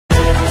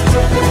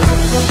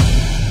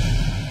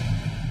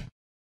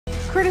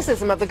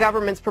Criticism of the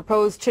government's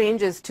proposed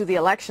changes to the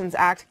Elections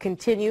Act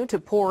continue to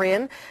pour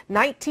in.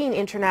 19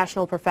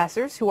 international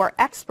professors who are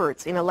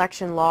experts in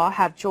election law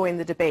have joined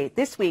the debate.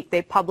 This week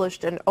they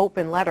published an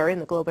open letter in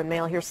the Globe and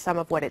Mail. Here's some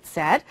of what it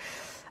said.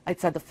 It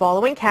said the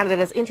following: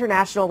 Canada's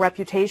international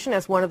reputation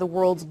as one of the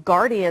world's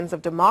guardians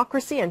of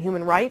democracy and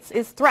human rights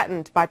is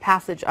threatened by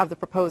passage of the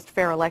proposed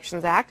Fair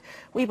Elections Act.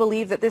 We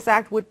believe that this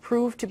act would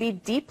prove to be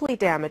deeply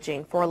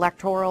damaging for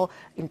electoral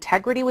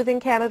integrity within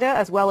Canada,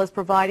 as well as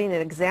providing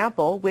an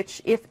example which,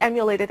 if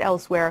emulated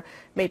elsewhere,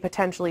 may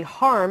potentially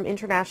harm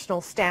international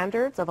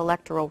standards of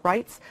electoral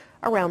rights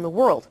around the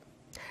world.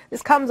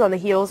 This comes on the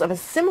heels of a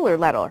similar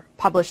letter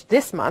published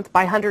this month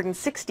by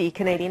 160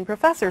 Canadian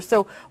professors.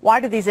 So why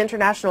do these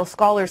international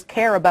scholars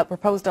care about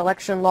proposed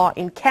election law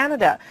in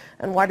Canada?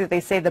 And why do they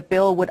say the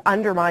bill would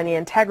undermine the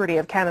integrity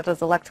of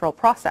Canada's electoral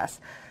process?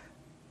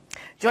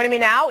 Joining me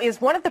now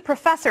is one of the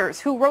professors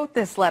who wrote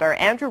this letter.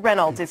 Andrew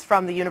Reynolds is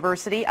from the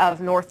University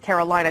of North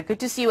Carolina. Good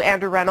to see you,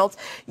 Andrew Reynolds.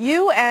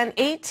 You and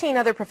 18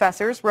 other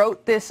professors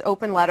wrote this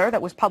open letter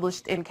that was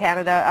published in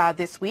Canada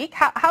this week.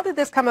 How did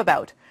this come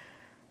about?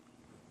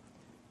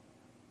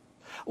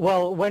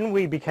 Well, when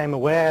we became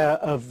aware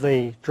of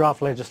the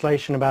draft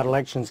legislation about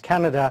Elections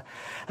Canada,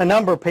 a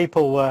number of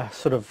people were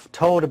sort of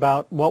told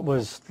about what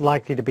was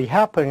likely to be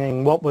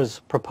happening, what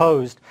was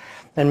proposed,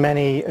 and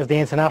many of the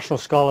international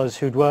scholars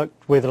who'd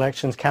worked with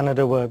Elections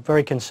Canada were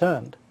very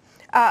concerned.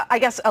 I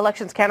guess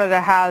Elections Canada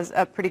has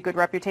a pretty good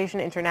reputation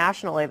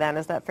internationally then,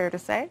 is that fair to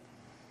say?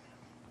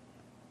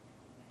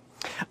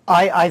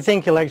 I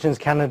think Elections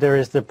Canada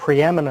is the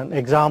preeminent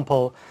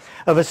example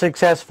of a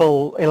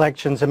successful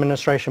elections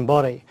administration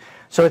body.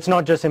 So it's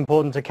not just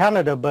important to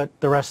Canada, but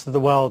the rest of the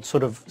world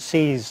sort of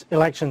sees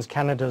Elections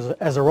Canada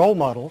as a role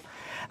model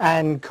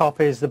and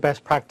copies the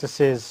best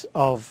practices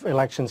of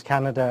Elections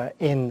Canada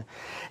in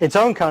its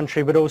own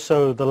country, but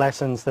also the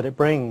lessons that it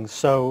brings.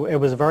 So it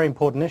was a very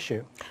important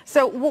issue.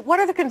 So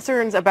what are the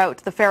concerns about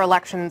the Fair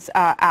Elections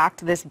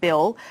Act, this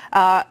bill,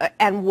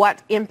 and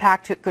what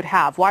impact it could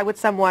have? Why would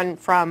someone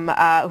from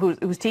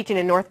who's teaching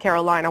in North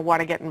Carolina want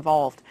to get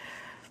involved?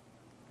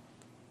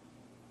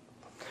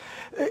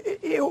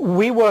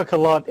 We work a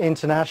lot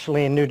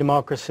internationally in new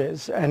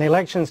democracies, and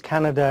Elections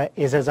Canada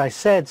is, as I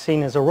said,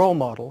 seen as a role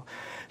model.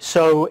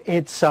 So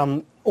its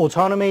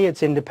autonomy,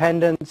 its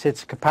independence,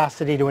 its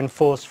capacity to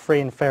enforce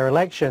free and fair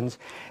elections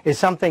is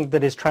something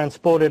that is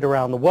transported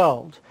around the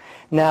world.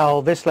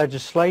 Now, this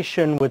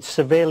legislation would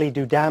severely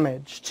do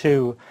damage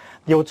to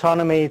the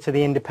autonomy, to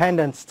the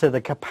independence, to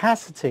the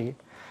capacity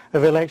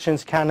of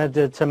Elections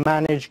Canada to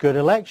manage good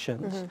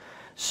elections. Mm-hmm.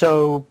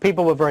 So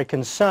people were very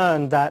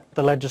concerned that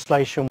the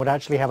legislation would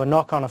actually have a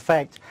knock-on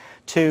effect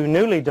to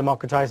newly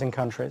democratizing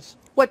countries.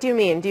 What do you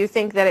mean? Do you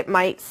think that it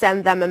might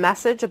send them a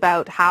message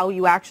about how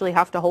you actually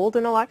have to hold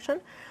an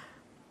election?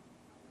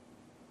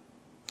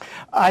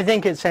 I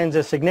think it sends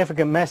a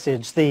significant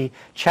message. The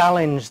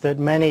challenge that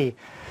many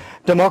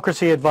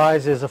democracy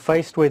advisors are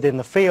faced with in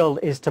the field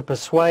is to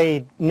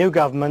persuade new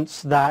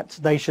governments that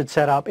they should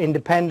set up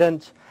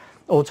independent,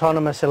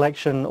 autonomous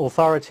election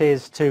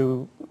authorities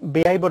to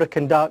be able to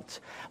conduct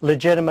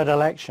legitimate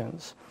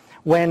elections.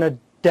 When a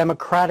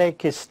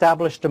democratic,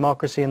 established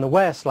democracy in the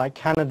West, like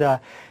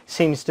Canada,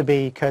 seems to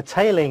be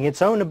curtailing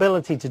its own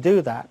ability to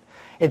do that,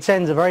 it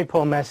sends a very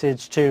poor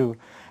message to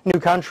new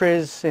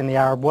countries in the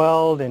Arab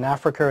world, in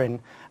Africa, in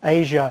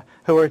Asia,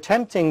 who are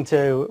attempting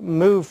to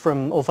move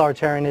from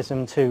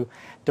authoritarianism to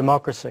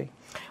democracy.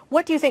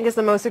 What do you think is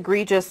the most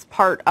egregious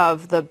part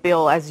of the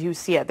bill as you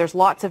see it? There's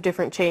lots of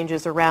different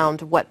changes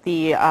around what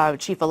the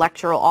chief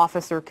electoral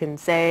officer can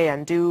say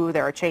and do.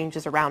 There are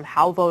changes around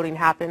how voting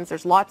happens.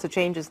 There's lots of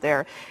changes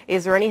there.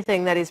 Is there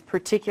anything that is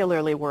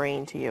particularly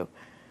worrying to you?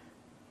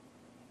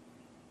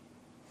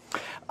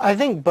 I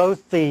think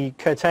both the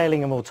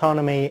curtailing of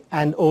autonomy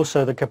and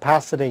also the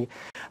capacity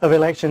of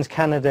Elections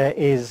Canada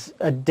is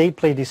a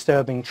deeply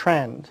disturbing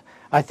trend.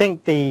 I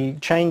think the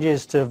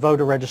changes to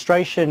voter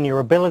registration, your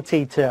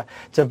ability to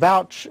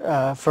vouch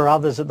for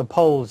others at the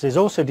polls is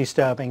also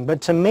disturbing. But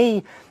to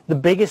me, the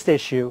biggest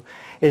issue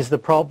is the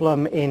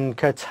problem in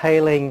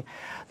curtailing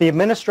the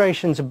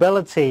administration's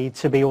ability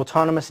to be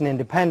autonomous and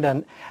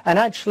independent and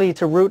actually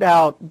to root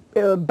out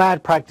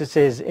bad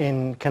practices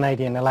in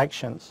Canadian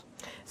elections.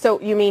 So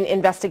you mean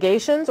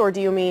investigations, or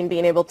do you mean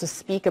being able to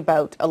speak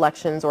about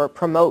elections or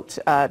promote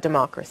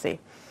democracy?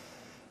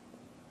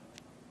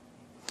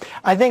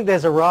 I think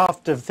there's a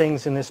raft of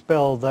things in this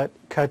bill that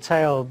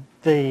curtail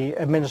the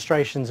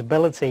administration's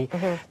ability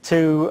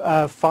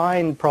to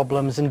find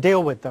problems and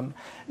deal with them.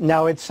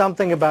 Now, it's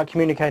something about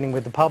communicating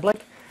with the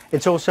public.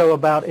 It's also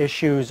about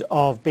issues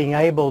of being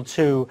able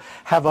to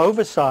have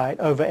oversight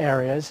over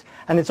areas,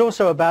 and it's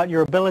also about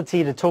your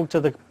ability to talk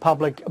to the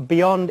public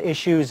beyond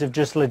issues of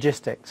just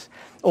logistics.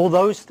 All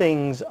those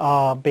things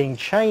are being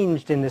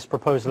changed in this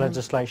proposed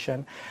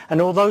legislation,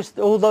 and all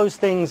those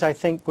things I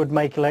think would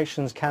make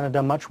Elections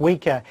Canada much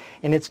weaker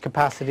in its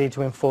capacity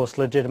to enforce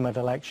legitimate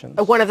elections.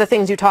 One of the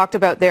things you talked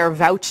about there,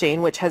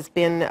 vouching, which has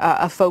been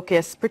a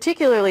focus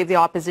particularly of the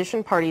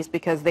opposition parties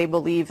because they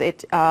believe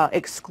it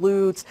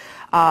excludes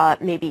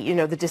maybe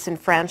the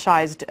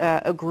disenfranchised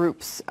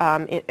groups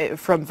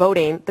from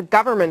voting. The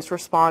government's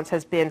response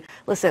has been,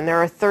 listen, there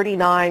are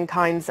 39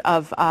 kinds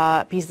of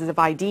pieces of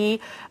ID.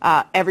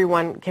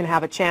 Everyone can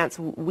have a chance.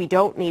 We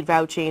don't need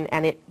vouching,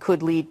 and it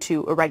could lead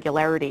to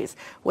irregularities.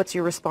 What's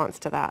your response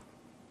to that?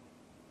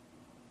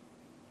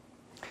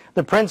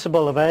 The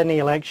principle of any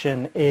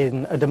election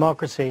in a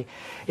democracy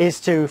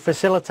is to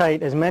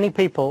facilitate as many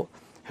people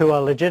who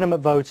are legitimate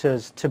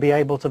voters to be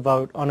able to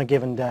vote on a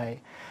given day.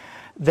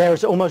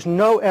 There's almost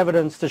no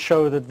evidence to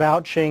show that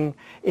vouching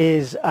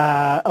is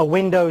a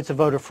window to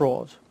voter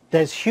fraud.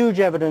 There's huge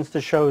evidence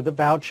to show that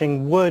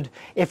vouching would,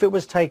 if it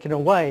was taken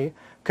away,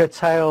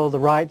 curtail the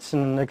rights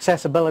and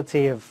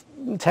accessibility of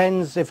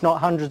tens, if not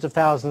hundreds of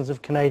thousands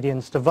of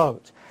Canadians to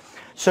vote.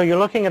 So you're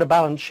looking at a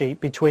balance sheet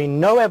between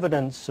no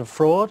evidence of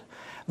fraud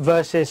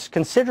versus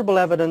considerable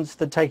evidence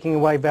that taking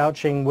away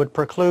vouching would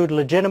preclude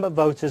legitimate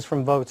voters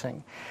from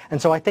voting. And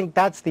so I think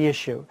that's the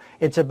issue.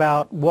 It's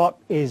about what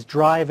is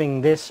driving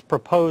this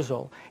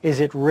proposal. Is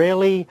it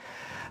really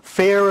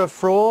fear of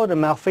fraud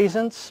and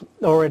malfeasance,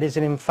 or it is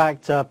in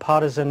fact a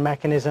partisan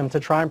mechanism to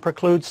try and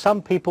preclude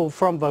some people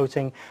from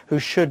voting who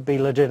should be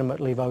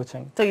legitimately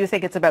voting? So you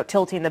think it's about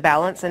tilting the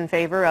balance in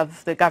favor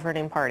of the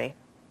governing party?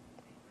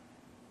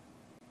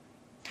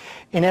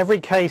 In every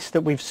case that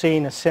we've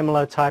seen a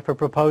similar type of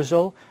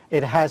proposal,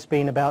 it has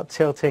been about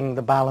tilting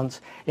the balance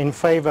in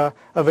favor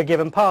of a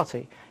given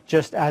party,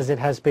 just as it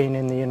has been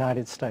in the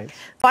United States.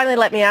 Finally,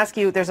 let me ask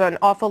you, there's an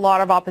awful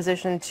lot of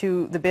opposition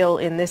to the bill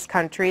in this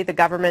country. The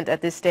government at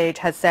this stage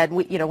has said,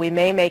 we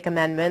may make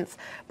amendments,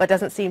 but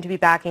doesn't seem to be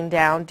backing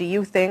down. Do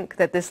you think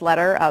that this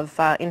letter of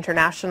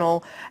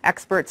international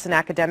experts and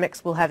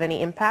academics will have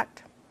any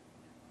impact?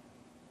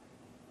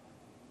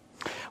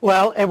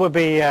 Well, it would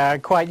be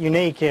quite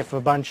unique if a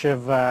bunch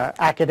of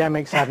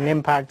academics had an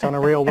impact on a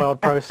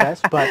real-world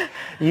process, but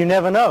you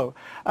never know.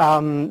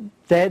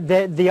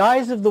 The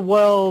eyes of the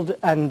world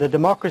and the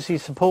democracy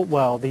support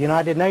world, the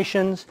United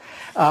Nations,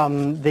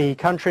 the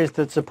countries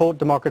that support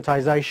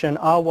democratization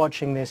are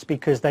watching this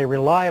because they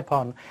rely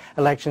upon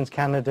Elections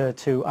Canada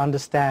to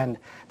understand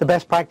the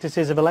best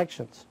practices of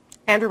elections.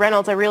 Andrew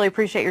Reynolds, I really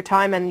appreciate your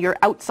time and your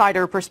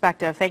outsider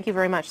perspective. Thank you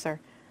very much,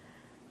 sir.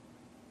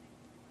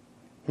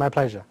 My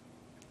pleasure.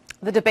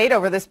 The debate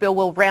over this bill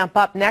will ramp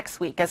up next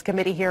week as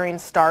committee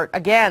hearings start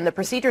again. The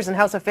Procedures and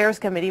House Affairs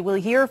Committee will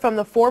hear from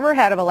the former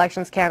head of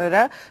Elections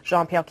Canada,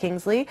 Jean-Pierre,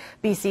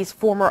 BC's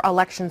former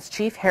elections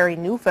chief, Harry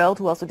Neufeld,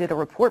 who also did a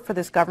report for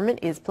this government,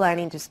 is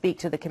planning to speak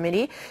to the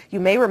committee. You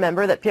may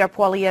remember that Pierre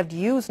Poilievre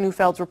used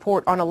Neufeld's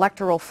report on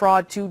electoral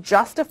fraud to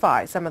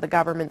justify some of the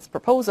government's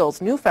proposals.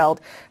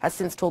 Neufeld has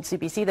since told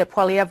CBC that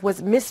Poilievre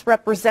was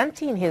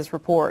misrepresenting his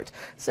report.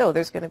 So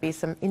there's going to be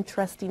some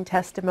interesting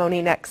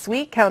testimony next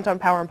week. Count on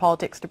Power and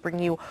Politics to bring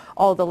you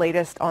all the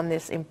latest on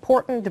this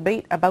important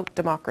debate about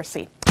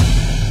democracy.